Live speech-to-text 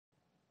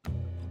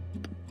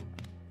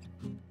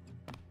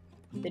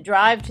The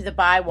drive to the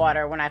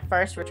Bywater when I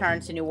first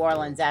returned to New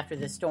Orleans after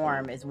the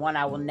storm is one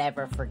I will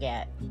never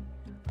forget.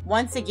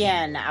 Once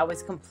again, I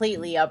was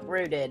completely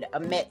uprooted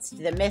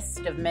amidst the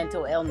mist of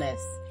mental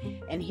illness,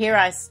 and here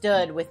I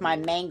stood with my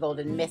mangled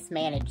and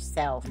mismanaged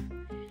self.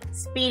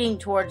 Speeding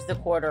towards the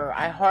quarter,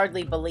 I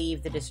hardly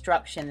believed the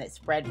destruction that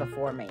spread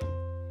before me.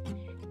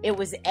 It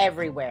was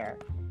everywhere.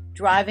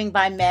 Driving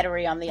by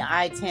Metairie on the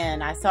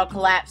I-10, I saw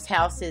collapsed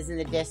houses in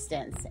the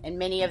distance, and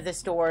many of the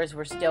stores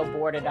were still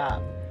boarded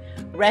up.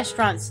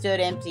 Restaurants stood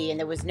empty, and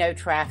there was no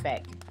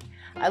traffic.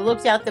 I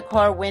looked out the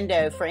car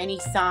window for any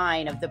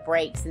sign of the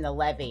breaks in the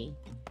levee.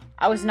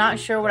 I was not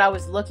sure what I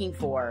was looking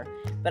for,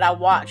 but I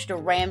watched a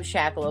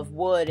ramshackle of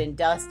wood and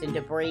dust and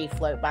debris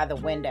float by the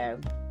window.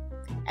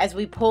 As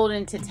we pulled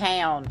into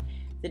town,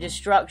 the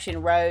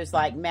destruction rose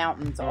like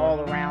mountains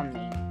all around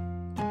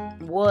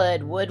me.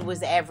 Wood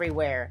was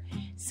everywhere.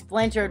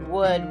 Splintered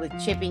wood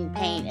with chipping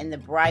paint in the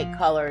bright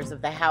colors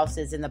of the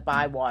houses in the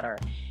Bywater,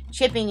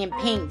 chipping in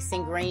pinks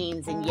and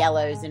greens and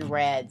yellows and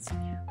reds,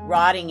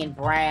 rotting in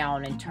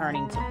brown and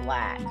turning to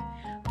black.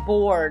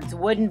 Boards,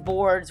 wooden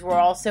boards were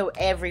also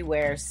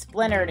everywhere,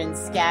 splintered and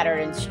scattered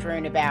and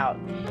strewn about.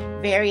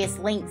 Various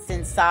lengths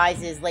and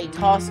sizes lay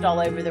tossed all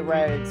over the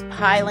roads,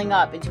 piling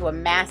up into a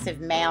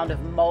massive mound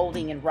of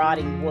molding and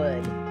rotting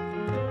wood.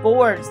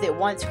 Boards that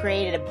once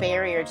created a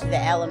barrier to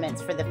the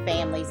elements for the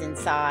families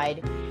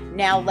inside,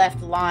 now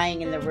left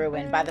lying in the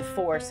ruin by the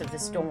force of the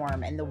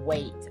storm and the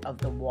weight of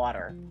the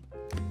water.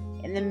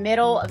 In the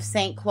middle of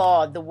St.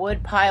 Claude, the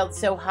wood piled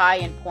so high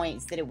in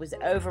points that it was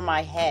over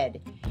my head,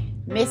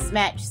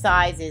 mismatched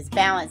sizes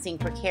balancing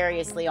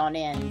precariously on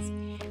ends,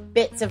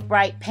 bits of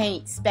bright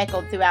paint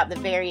speckled throughout the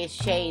various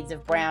shades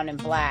of brown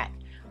and black,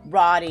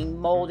 rotting,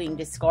 molding,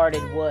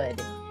 discarded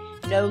wood,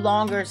 no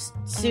longer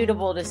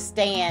suitable to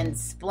stand,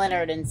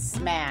 splintered and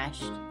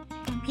smashed.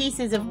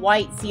 Pieces of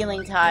white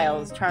ceiling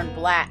tiles turned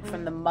black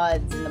from the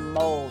muds and the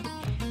mold,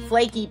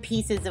 flaky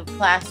pieces of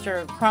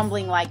plaster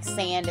crumbling like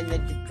sand in the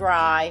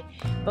dry,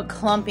 but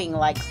clumping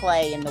like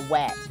clay in the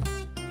wet.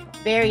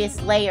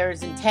 Various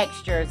layers and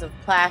textures of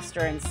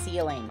plaster and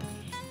ceiling,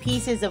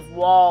 pieces of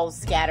walls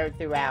scattered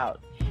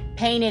throughout,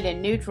 painted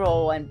in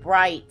neutral and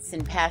brights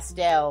and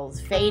pastels,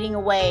 fading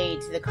away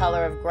to the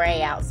color of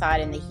gray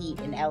outside in the heat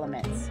and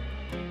elements.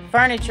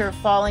 Furniture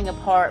falling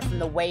apart from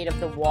the weight of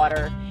the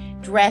water,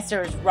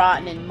 dressers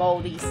rotten and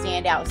moldy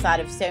stand outside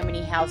of so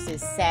many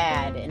houses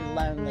sad and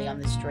lonely on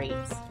the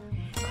streets.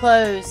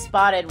 Clothes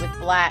spotted with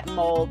black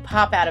mold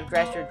pop out of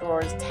dresser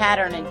drawers,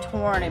 tattered and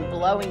torn and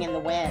blowing in the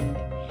wind.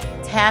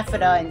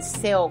 Taffeta and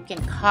silk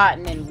and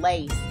cotton and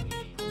lace,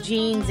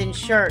 jeans and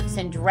shirts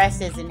and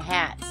dresses and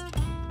hats,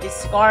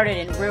 discarded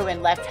and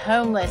ruined, left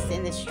homeless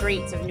in the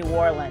streets of New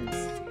Orleans.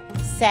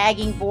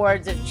 Sagging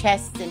boards of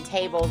chests and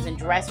tables and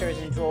dressers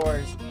and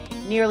drawers,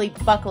 nearly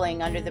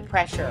buckling under the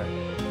pressure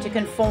to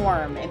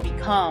conform and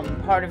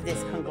become part of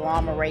this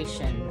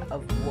conglomeration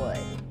of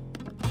wood.